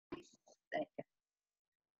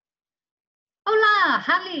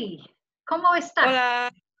Hally, ¿cómo estás?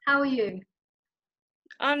 Hola, How are you?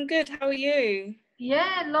 I'm good. How are you?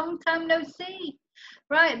 Yeah, long time no see.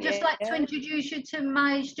 Right, I'd just like to Yeah, introduce you to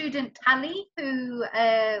my student Hally, who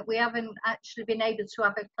we haven't actually been able to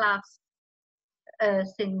have a class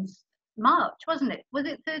since March, wasn't it? Was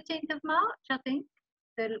it 13th of March, I think,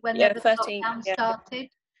 whenever the 13. lockdown Yeah, started.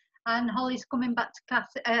 And Holly's coming back to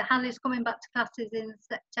class. Hallie's coming back to classes in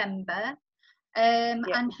September. yeah,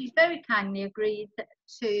 And she's very kindly agreed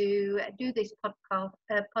to do this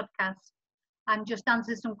podcast and just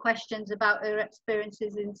answer some questions about her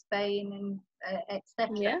experiences in Spain and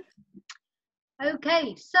etc. yeah.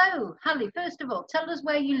 Okay, so Hallie, first of all, tell us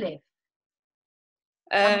where you live.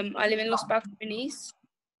 I live in Los Balcones in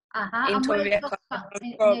And where's Torrevieja.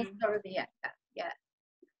 near Torrevieja? Yeah.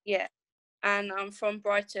 Yeah, and I'm from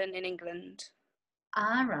Brighton in England.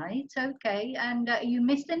 Right, okay. And are you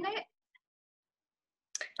missing it?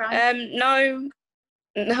 No,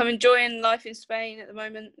 I'm enjoying life in Spain at the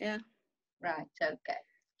moment. Yeah. Right, okay.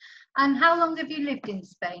 And how long have you lived in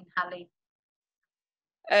Spain, Hallie?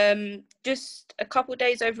 Just a couple of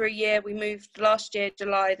days over a year. We moved last year,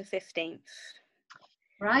 July the 15th.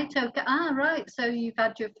 Right, okay. Right. So you've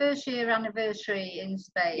had your first year anniversary in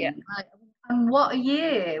Spain. Yeah. Right. And what a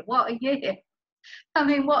year. What a year. I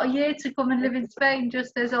mean, what a year to come and live in Spain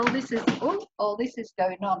just as all this is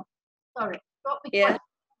going on. Sorry. Yeah.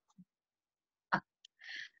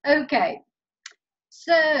 Okay.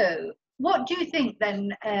 So what do you think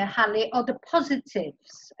then, Hallie, are the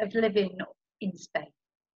positives of living in Spain?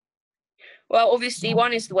 Well, obviously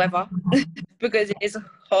one is the weather because it is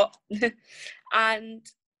hot and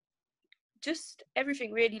just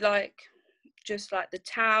everything really like the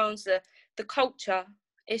towns, the culture.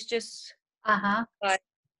 It's just like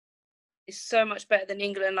it's so much better than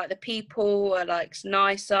England. Like the people are like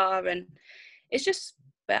nicer and it's just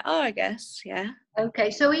better, I guess. Yeah.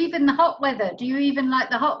 Okay, so even the hot weather, do you even like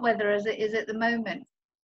the hot weather as it is at the moment?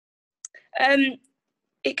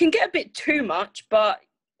 It can get a bit too much, but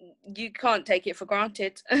you can't take it for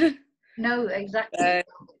granted. No, exactly.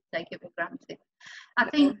 Take it for granted. I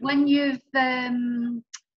think when you've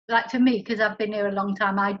like for me, because I've been here a long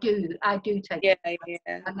time, I do take it.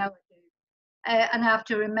 Yeah. I know I do. And I have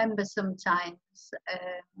to remember sometimes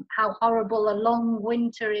how horrible a long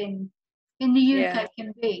winter in the UK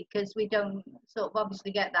can be, because we don't sort of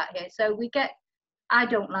obviously get that here. So I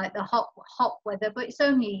don't like the hot weather, but it's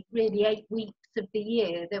only really 8 weeks of the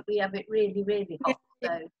year that we have it really, really hot.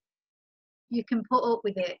 So you can put up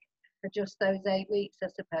with it for just those 8 weeks, I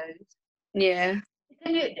suppose. Yeah.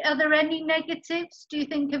 Are there any negatives, do you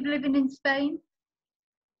think, of living in Spain?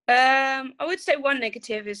 I would say one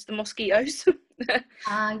negative is the mosquitoes.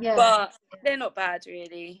 Yeah. But they're not bad,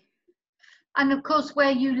 really. And of course,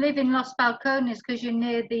 where you live in Los Balcones, because you're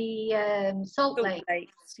near the salt lake.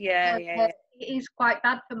 Yeah. It is quite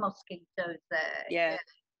bad for mosquitoes there. Yeah.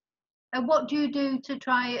 And what do you do to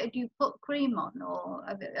try it? Do you put cream on, or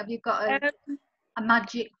have you got a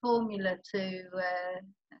magic formula to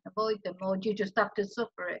avoid them, or do you just have to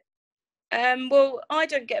suffer it? Well, I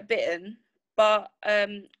don't get bitten, but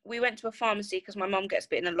we went to a pharmacy because my mum gets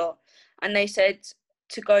bitten a lot, and they said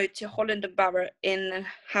to go to Holland and Barrett in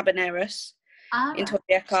Habaneros in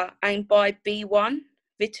Torrevieja and buy B1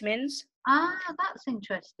 vitamins. That's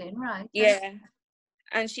interesting, right? Yeah,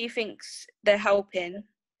 and she thinks they're helping.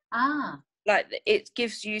 Like it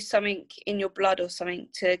gives you something in your blood or something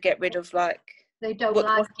to get rid of like they don't what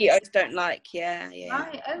like mosquitoes don't like. Yeah.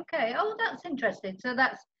 Right. Okay. Oh, that's interesting. So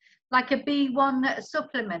that's like a B1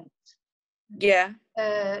 supplement. Yeah.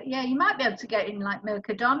 Yeah, you might be able to get in like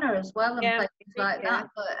Mercadona as well and places like that.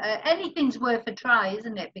 But anything's worth a try,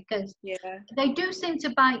 isn't it? Because they do seem to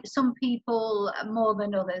bite some people more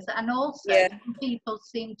than others, and also some people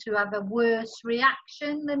seem to have a worse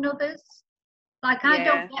reaction than others. Like I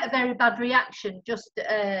don't get a very bad reaction, just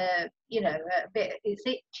a bit. It's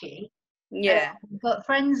itchy. Yeah. But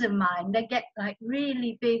friends of mine, they get like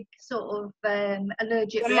really big sort of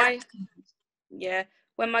allergic reactions.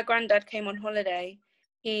 When my granddad came on holiday,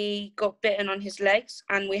 he got bitten on his legs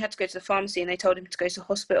and we had to go to the pharmacy and they told him to go to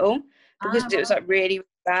hospital because it was like really, really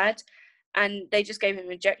bad. And they just gave him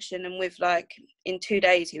an injection and in 2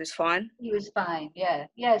 days he was fine. He was fine, yeah.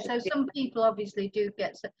 So some people obviously do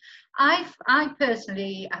get. I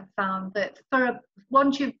personally have found that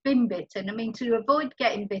once you've been bitten, I mean, to avoid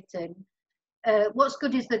getting bitten, what's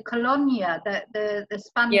good is the colonia, the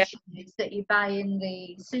Spanish that you buy in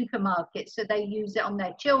the supermarket, so they use it on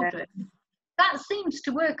their children. That seems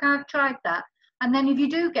to work. I've tried that. And then if you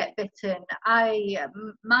do get bitten,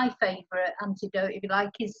 my favourite antidote, if you like,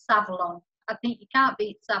 is Savlon. I think you can't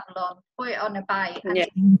beat Savlon. Put it on a bite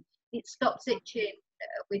and it stops itching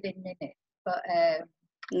within minutes. But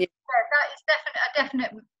Yeah. that is a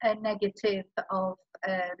definite negative of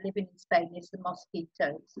living in Spain is the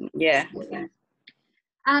mosquitoes. Yeah.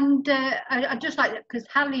 And I just like that because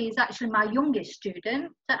Hally is actually my youngest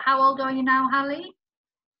student. How old are you now, Hally?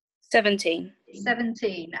 17.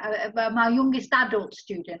 17. My youngest adult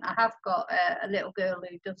student. I have got a little girl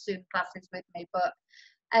who does Zoom classes with me. But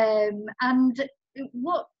and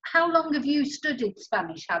how long have you studied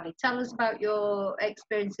Spanish, Hally? Tell us about your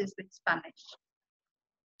experiences with Spanish.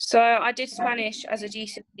 So I did Spanish as a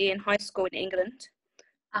GCSE in high school in England,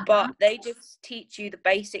 but they just teach you the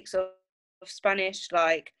basics of Spanish,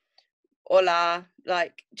 like hola,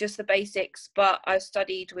 like just the basics. But I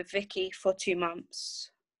studied with Vicky for 2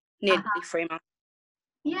 months, nearly 3 months.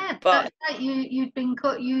 Yeah, but you'd been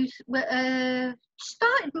you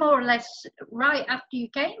started more or less right after you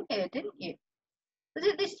came here, didn't you? Was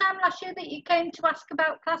it this time last year that you came to ask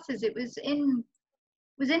about classes? It was in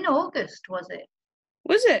August, was it?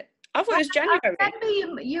 Was it? I thought it was January. I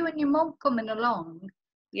remember you and your mum coming along.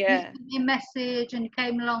 Yeah. You sent me a message and you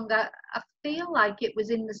came along. I feel like it was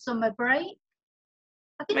in the summer break.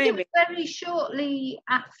 I think it was very shortly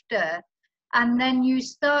after. And then you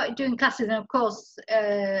started doing classes, and of course,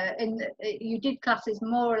 you did classes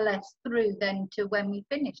more or less through then to when we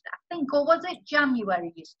finished, I think. Or was it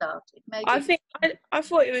January you started? Maybe. I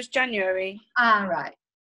thought it was January. Ah, right.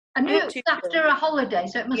 I knew it was after a holiday,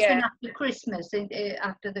 so it must have been after Christmas,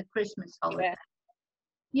 after the Christmas holiday.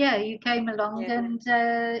 Yeah, you came along, and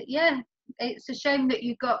it's a shame that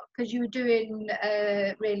you got, because you were doing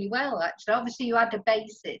really well, actually. Obviously, you had a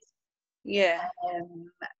basis. Yeah.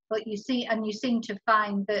 But you seem to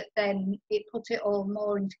find that then it put it all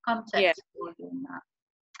more into context for you in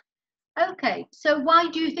that. Okay, so why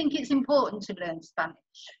do you think it's important to learn Spanish?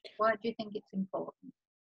 Why do you think it's important?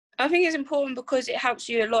 I think it's important because it helps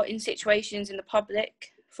you a lot in situations in the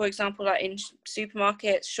public. For example, like in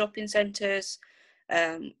supermarkets, shopping centres,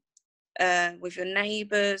 with your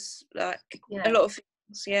neighbours, like a lot of things.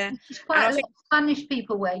 Yeah. There's quite a lot of Spanish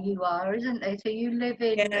people where you are, isn't there? So you live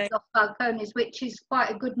in Los Balcones, which is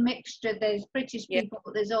quite a good mixture. There's British people,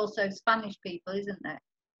 but there's also Spanish people, isn't there?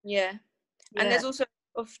 Yeah. And there's also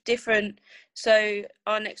of different. So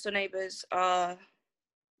our next door neighbours are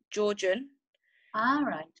Georgian. Ah,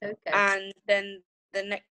 right. Okay. And then the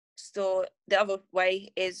next door, the other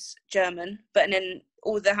way, is German. But then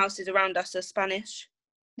all the houses around us are Spanish.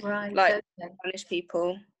 Right. Like Spanish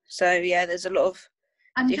people. So yeah, there's a lot of.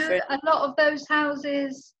 And different. Do a lot of those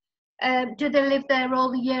houses, do they live there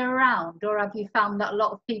all the year round, or have you found that a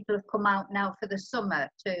lot of people have come out now for the summer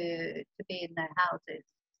to be in their houses?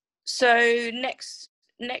 So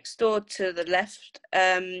next door to the left,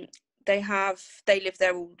 they live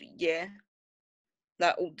there all year,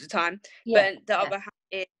 like all the time. But the other house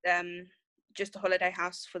is just a holiday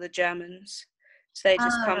house for the Germans, so they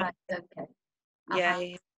just come. Right, okay.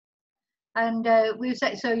 Yeah. And we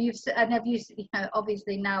say, so have you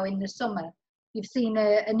obviously now in the summer you've seen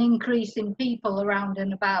an increase in people around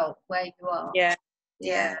and about where you are.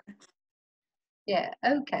 Yeah,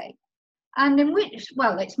 okay. And in it's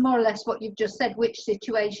more or less what you've just said, which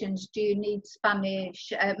situations do you need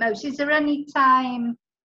Spanish most? Is there any time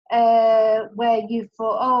where you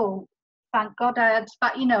thought, oh, thank God I had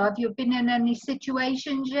Spanish, have you been in any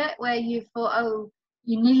situations yet where you thought, oh,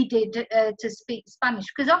 you needed to speak Spanish?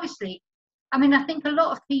 Because obviously, I mean, I think a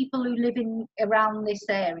lot of people who live around this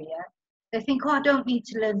area, they think, oh, I don't need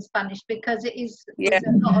to learn Spanish because there's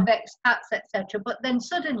a lot of expats, etc. But then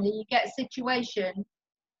suddenly you get a situation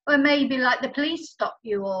where maybe like the police stop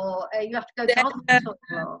you, or you have to go to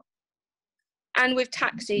hospital. And with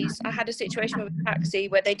taxis, I had a situation with a taxi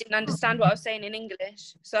where they didn't understand what I was saying in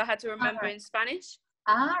English, so I had to remember in Spanish.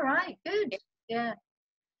 Ah, right, good. Yeah,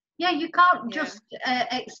 you can't just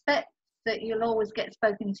expect that you'll always get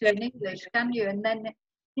spoken to in English, can you? And then,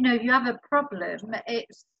 if you have a problem, it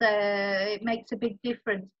makes a big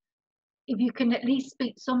difference if you can at least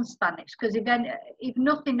speak some Spanish, because if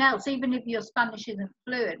nothing else, even if your Spanish isn't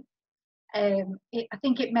fluent, I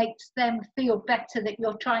think it makes them feel better that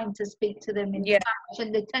you're trying to speak to them in Spanish,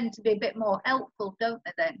 and they tend to be a bit more helpful, don't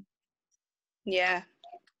they then? Yeah.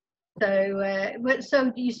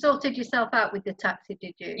 So you sorted yourself out with the taxi,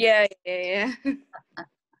 did you? Yeah.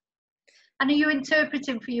 And are you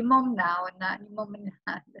interpreting for your mum now and that? Your mum and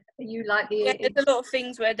dad, are you like the? Yeah, there's a lot of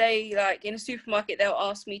things where they, like in a supermarket, they'll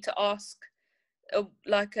ask me to ask a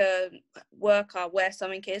worker where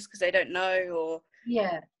something is because they don't know, or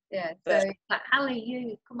so like, Hally,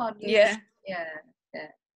 you come on. Yeah.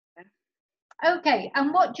 Okay,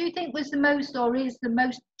 and what do you think was the most, or is the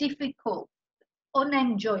most difficult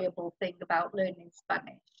unenjoyable thing about learning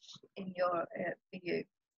Spanish in your for you?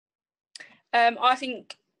 I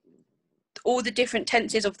think all the different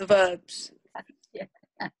tenses of the verbs. Yeah.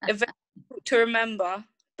 They're very difficult to remember,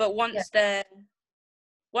 but once they're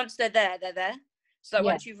there, they're there. So like,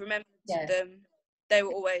 once you've remembered them, they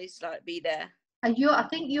will always like be there. And I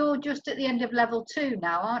think you're just at the end of level 2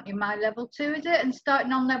 now, aren't you? My level 2, is it? And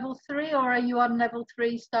starting on level 3, or are you on level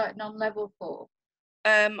 3 starting on level 4?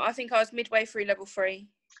 I think I was midway through level 3.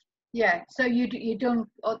 Yeah, so you done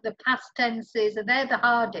the past tenses, and they're the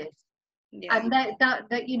hardest. Yeah. And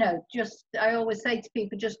that you know, just I always say to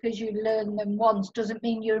people, just because you learn them once doesn't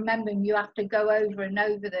mean you remember them. You have to go over and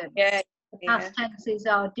over them. Yeah. The past tenses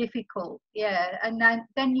are difficult. Yeah, and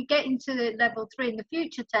then you get into level 3, and the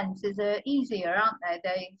future tenses are easier, aren't they?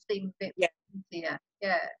 They seem a bit easier.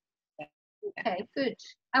 Yeah. Okay, good.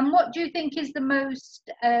 And what do you think is the most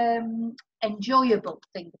enjoyable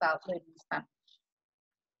thing about learning Spanish?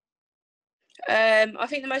 I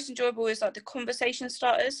think the most enjoyable is like the conversation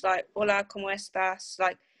starters, like hola, ¿cómo estás?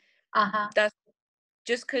 Like that's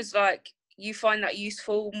just because like you find that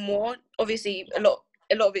useful more. Obviously, a lot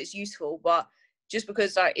of it's useful, but just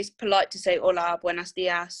because like it's polite to say hola, buenos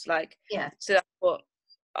días, like so that's what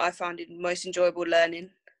I found it most enjoyable learning.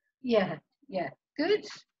 Yeah, good.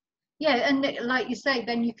 Yeah, and like you say,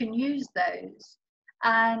 then you can use those,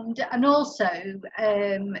 and also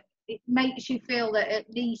it makes you feel that at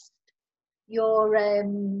least you're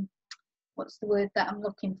what's the word that I'm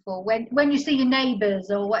looking for, when you see your neighbours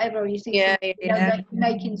or whatever, you see you're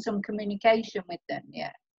making some communication with them.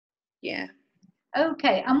 Yeah.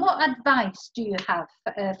 Okay, and what advice do you have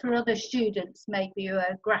for other students maybe who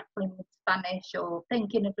are grappling with Spanish or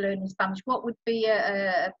thinking of learning Spanish? What would be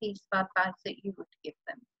a piece of advice that you would give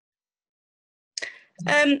them?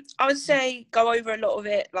 I would say go over a lot of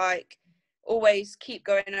it, like always keep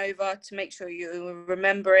going over to make sure you're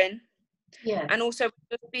remembering. Yeah. And also, when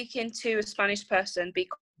you're speaking to a Spanish person, be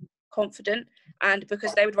confident, and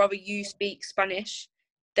because they would rather you speak Spanish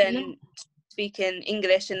than speaking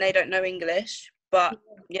English, and they don't know English. But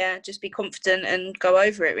just be confident and go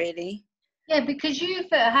over it, really. Yeah, because you've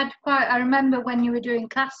had I remember when you were doing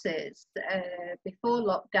classes before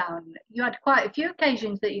lockdown, you had quite a few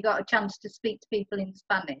occasions that you got a chance to speak to people in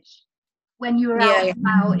Spanish when you were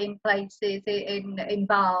out in places, in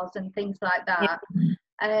bars and things like that.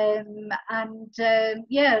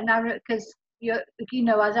 Now because you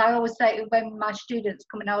know, as I always say when my students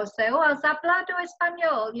come in, I always say, "Oh, has hablado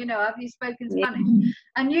español?" You know, have you spoken Spanish?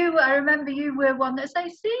 And I remember you were one that say,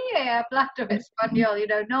 "Sí, he hablado español." You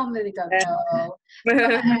know, normally they go, "No," but,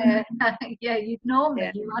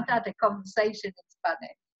 you had a conversation in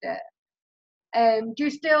Spanish. Yeah. Do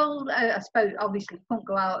you still? I suppose obviously you couldn't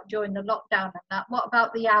go out during the lockdown and that. What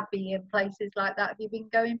about the Abbey and places like that? Have you been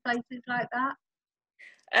going places like that?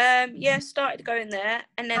 Started going there,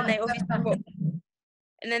 and then they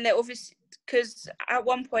obviously because at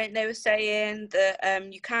one point they were saying that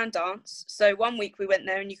you can dance. So one week we went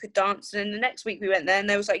there and you could dance, and then the next week we went there and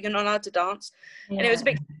they was like, you're not allowed to dance. And it was a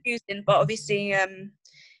bit confusing, but obviously and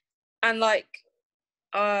like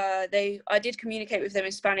I did communicate with them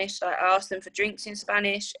in Spanish. Like I asked them for drinks in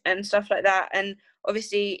Spanish and stuff like that, and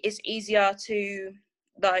obviously it's easier to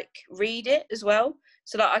like read it as well,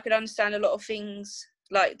 so that I could understand a lot of things,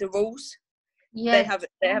 like the rules. They have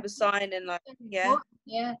a sign and like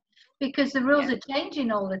because the rules are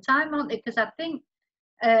changing all the time, aren't they? Because I think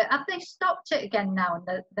have they stopped it again now in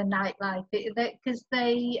the nightlife? Because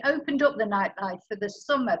they opened up the nightlife for the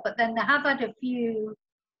summer, but then they have had a few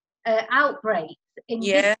outbreaks in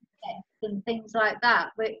discotheques and things like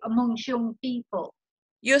that amongst young people.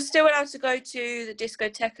 You're still allowed to go to the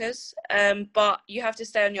discotecas, but you have to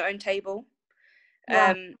stay on your own table.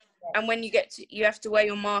 And when you have to wear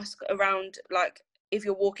your mask around, like if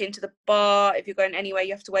you're walking to the bar, if you're going anywhere,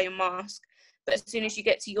 you have to wear your mask. But as soon as you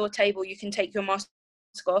get to your table, you can take your mask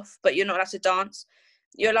off, but you're not allowed to dance.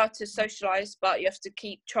 You're allowed to socialise, but you have to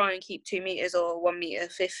try and keep 2 meters or 1 meter,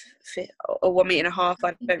 or 1.5 meters.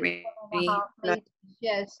 I don't really know.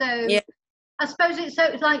 Yeah, so I suppose it's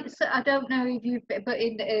like, I don't know if you've, but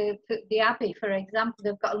in the Abbey, for example,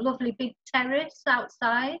 they've got a lovely big terrace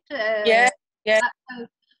outside.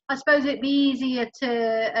 I suppose it'd be easier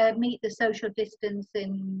to meet the social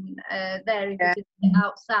distancing there if you did it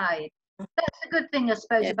outside. That's a good thing, I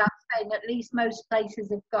suppose, about Spain. At least most places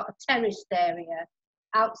have got a terraced area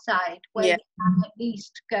outside where you can at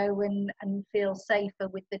least go and feel safer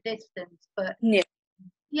with the distance. But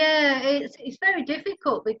it's very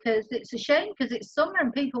difficult because it's a shame, because it's summer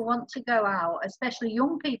and people want to go out, especially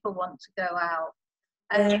young people want to go out.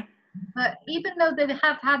 But even though they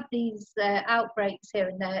have had these outbreaks here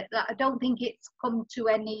and there, I don't think it's come to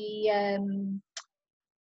any.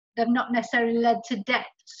 They've not necessarily led to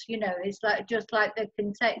deaths. You know, it's like just like they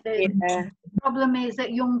can take. The problem is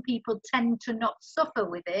that young people tend to not suffer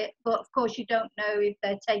with it, but of course you don't know if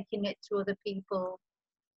they're taking it to other people.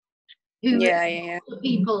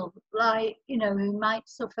 People like, you know, who might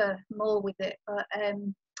suffer more with it. But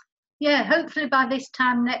yeah, hopefully by this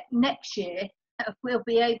time next year we'll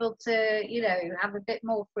be able to, you know, have a bit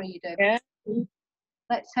more freedom. Yeah.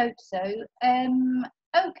 Let's hope so.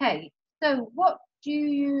 Okay, so what do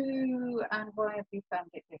you, and why have you found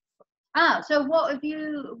it difficult? So what have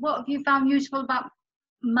you found useful about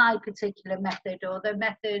my particular method, or the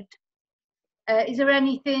method? Is there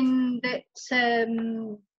anything that,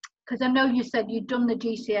 because I know you said you'd done the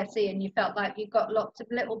GCSE and you felt like you got lots of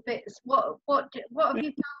little bits. What have you found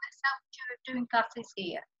that's helped you doing classes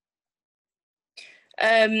here?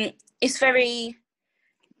 It's very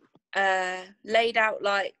laid out,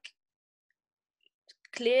 like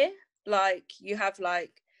clear. Like you have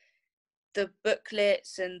like the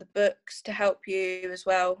booklets and the books to help you as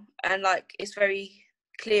well, and like it's very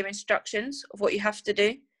clear instructions of what you have to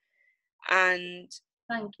do. And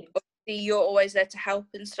thank you. Obviously you're always there to help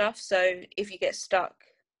and stuff, so if you get stuck,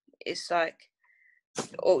 it's like,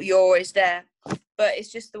 or you're always there. But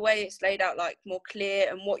it's just the way it's laid out, like more clear,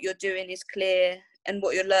 and what you're doing is clear, and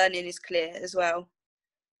what you're learning is clear as well.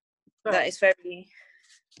 Right. That is very,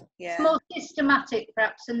 it's more systematic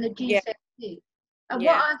perhaps than the GCSE. And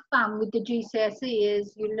what I've found with the GCSE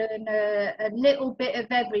is you learn a little bit of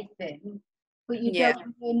everything, but you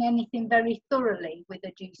don't learn anything very thoroughly with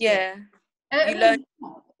the GCSE. You learn,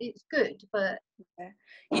 it's good, but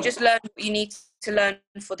you just learn what you need to learn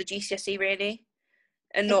for the GCSE, really,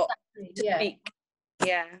 and not to speak.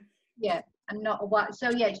 And not a while. So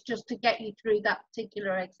it's just to get you through that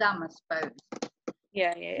particular exam, I suppose.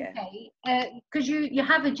 Okay, because you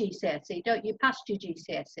have a GCSE, don't you? Passed your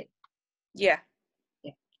GCSE. Yeah.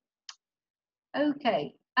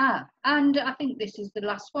 Okay. And I think this is the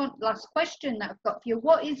last question that I've got for you.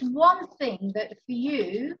 What is one thing that for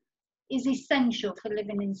you is essential for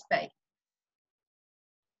living in Spain?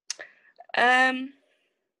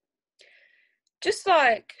 Just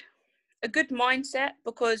like a good mindset,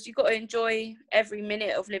 because you've got to enjoy every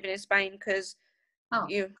minute of living in Spain, because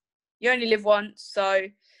you only live once. So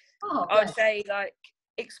I would say, like,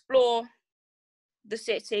 explore the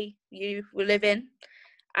city you will live in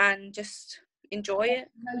and just enjoy it.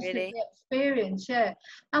 Most really. of the experience,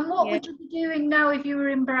 And what would you be doing now if you were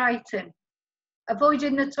in Brighton?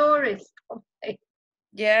 Avoiding the tourists? Probably.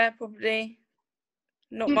 Yeah, probably.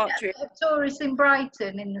 Not much. Do you get tourists in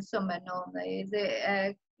Brighton in the summer normally? Is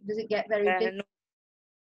it? Does it get very busy?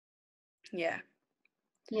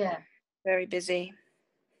 Yeah. Very busy.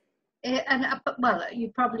 And well, you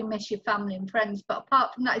probably miss your family and friends, but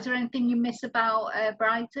apart from that, is there anything you miss about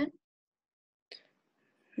Brighton?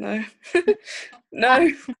 No.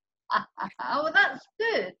 No. Oh, that's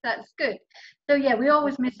good. That's good. So we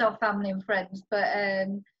always miss our family and friends, but I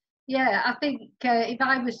think if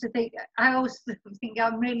I was to think, I also think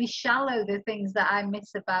I'm really shallow. The things that I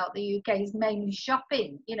miss about the UK is mainly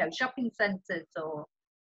shopping, shopping centres, or,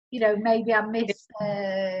 maybe I miss,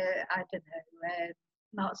 I don't know,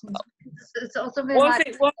 Marks and or something like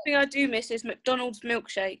that. One thing I do miss is McDonald's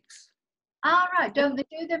milkshakes. Right. Don't they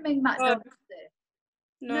do them in McDonald's?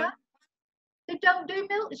 No. They don't do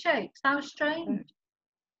milkshakes. How strange.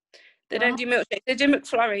 They don't do milkshakes. They do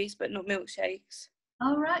McFlurries, but not milkshakes.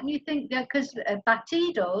 All right. And you think because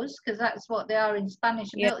batidos, because that's what they are in Spanish,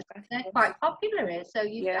 milkshakes, they're quite popular here. So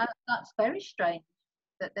that's very strange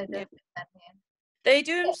that they don't do them here. They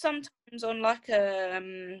do them sometimes on like a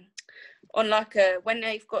when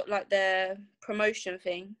they've got like their promotion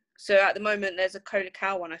thing. So at the moment there's a Cola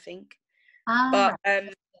one, I think. But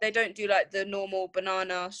they don't do like the normal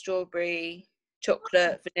banana, strawberry,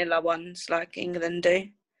 chocolate, vanilla ones like England do.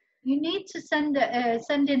 You need to send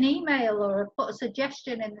an email or put a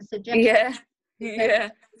suggestion in the suggestion.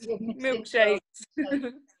 Milkshakes.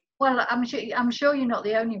 Well, I'm sure you're not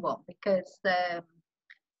the only one, because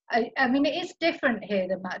I mean, it is different here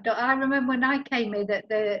than McDonald's. I remember when I came here that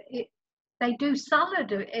they do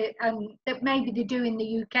salad, and that maybe they do in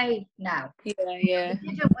the UK now. Yeah. They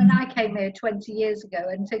didn't when I came here 20 years ago,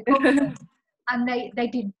 and to come and they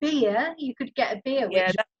did beer. You could get a beer,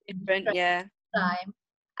 which that's different. Time,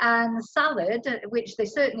 and salad, which they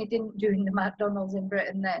certainly didn't do in the McDonald's in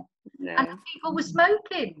Britain then. No. And people were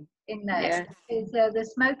smoking in there, because the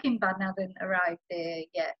smoking ban hadn't arrived there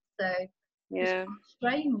yet. So it's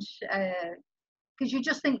strange, because you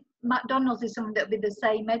just think McDonald's is something that would be the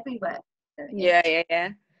same everywhere. Yeah.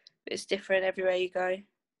 It's different everywhere you go.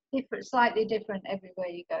 Different, slightly different everywhere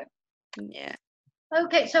you go. Yeah.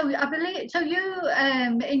 Okay, so I believe, so you,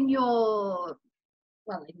 in your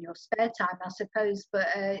spare time, I suppose, but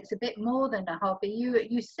it's a bit more than a hobby.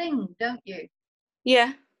 You sing, don't you?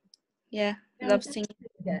 Yeah. Love singing.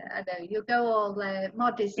 Yeah, I know. You go all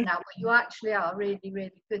modest now, but you actually are a really,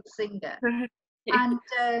 really good singer.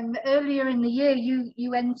 And earlier in the year,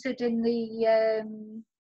 you entered in the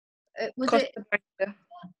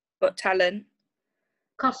Got Talent.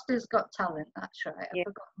 Costa's Got Talent. That's right. I've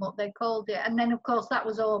forgotten what they called it. And then, of course, that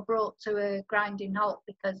was all brought to a grinding halt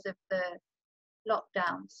because of the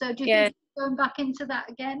lockdown. So, do you think you're going back into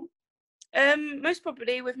that again? Most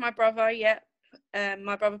probably with my brother. Yeah.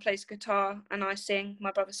 My brother plays guitar and I sing.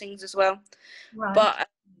 My brother sings as well. Right. But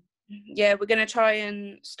yeah, we're gonna try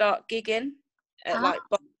and start gigging at like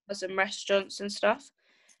bars and restaurants and stuff.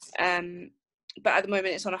 But at the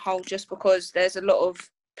moment it's on a hold just because there's a lot of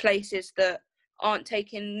places that aren't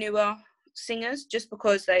taking newer singers just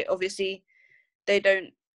because they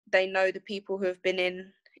know the people who have been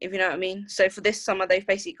in, if you know what I mean. So for this summer they've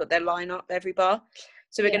basically got their lineup every bar.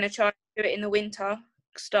 So we're gonna try and do it in the winter,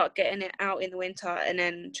 start getting it out in the winter, and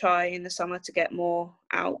then try in the summer to get more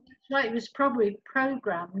out. That's right, it was probably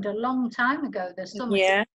programmed a long time ago, the summer.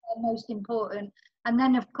 Yeah. Most important. And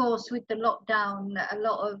then, of course, with the lockdown, a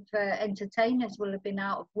lot of entertainers will have been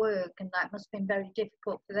out of work, and that must have been very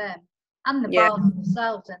difficult for them and the bars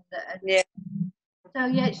themselves. So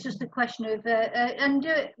yeah, it's just a question of and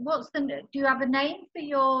do you have a name for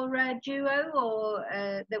your duo, or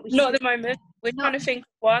that we should? Not at the moment. We're trying to think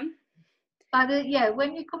of one. But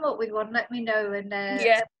when you come up with one, let me know, and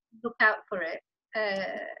look out for it. Very.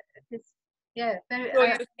 Well,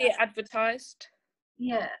 you'll see it advertised.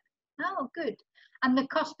 Yeah. Oh, good. And the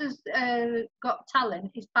Costa's Got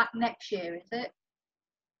Talent is back next year, is it?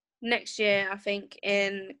 Next year, I think,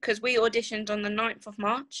 because we auditioned on the 9th of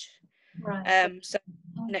March. Right. So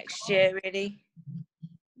next year, really.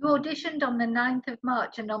 You auditioned on the 9th of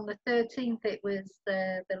March, and on the 13th it was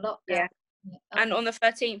the lockdown. Yeah. And on the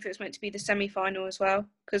 13th, it was meant to be the semi-final as well,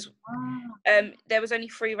 because there was only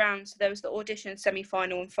 3 rounds. So there was the audition,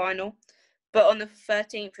 semi-final, and final. But on the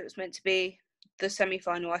 13th, it was meant to be the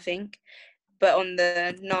semi-final, I think. But on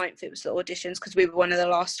the 9th, it was the auditions because we were one of the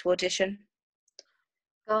last to audition.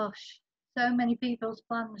 Gosh, so many people's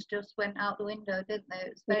plans just went out the window, didn't they?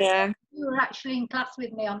 It was very You were actually in class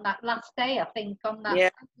with me on that last day, I think, on that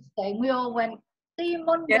Thursday. And we all went, see you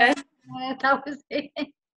Monday. Yeah. That was it.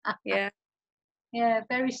 Yeah,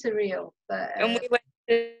 very surreal. But and we went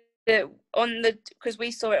because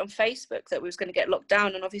we saw it on Facebook that we was going to get locked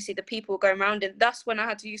down, and obviously the people were going around, and that's when I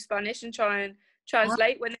had to use Spanish and try and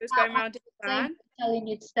translate when it was going around in Japan. Telling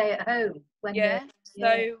you to stay at home. So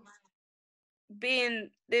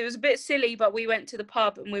it was a bit silly, but we went to the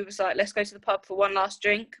pub and we was like, let's go to the pub for one last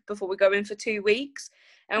drink before we go in for 2 weeks.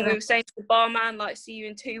 And we were saying to the barman, like, see you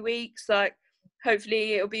in 2 weeks, like,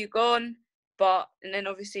 hopefully it'll be gone. And then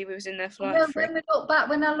obviously we was in there for like 3.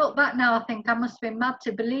 When I look back now, I think I must have been mad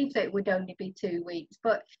to believe that it would only be 2 weeks.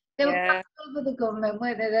 But they were back over the government,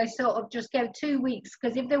 weren't they? They sort of just gave 2 weeks,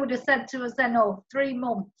 because if they would have said to us then, 3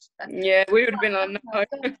 months. Yeah, we would have been like, no.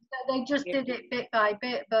 So they just did it bit by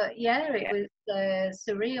bit. But it was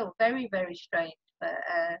surreal, very, very strange. But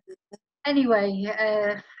anyway,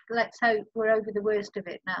 let's hope we're over the worst of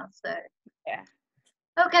it now. So yeah.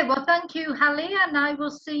 Okay, well, thank you, Hally, and I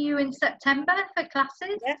will see you in September for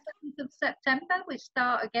classes. 7th of September, we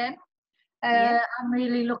start again. I'm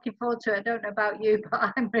really looking forward to it. I don't know about you,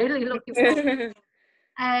 but I'm really looking forward to it.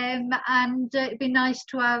 And it'd be nice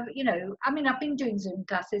to have, I've been doing Zoom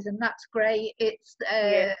classes, and that's great. It's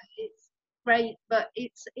great, but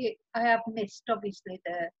I have missed, obviously,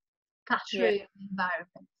 the classroom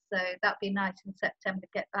environment. So that'd be nice in September to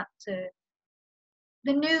get back to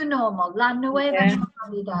the new normal, la nueva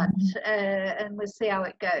normalidad, and we'll see how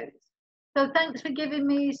it goes. So thanks for giving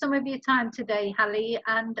me some of your time today, Hally,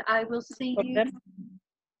 and I will see you.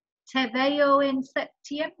 Te veo en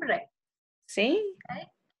septiembre. Sí. Okay.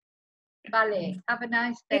 Vale. Have a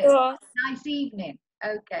nice day. Adiós. Nice evening.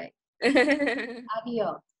 Okay.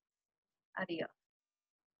 Adiós. Adiós.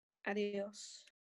 Adiós.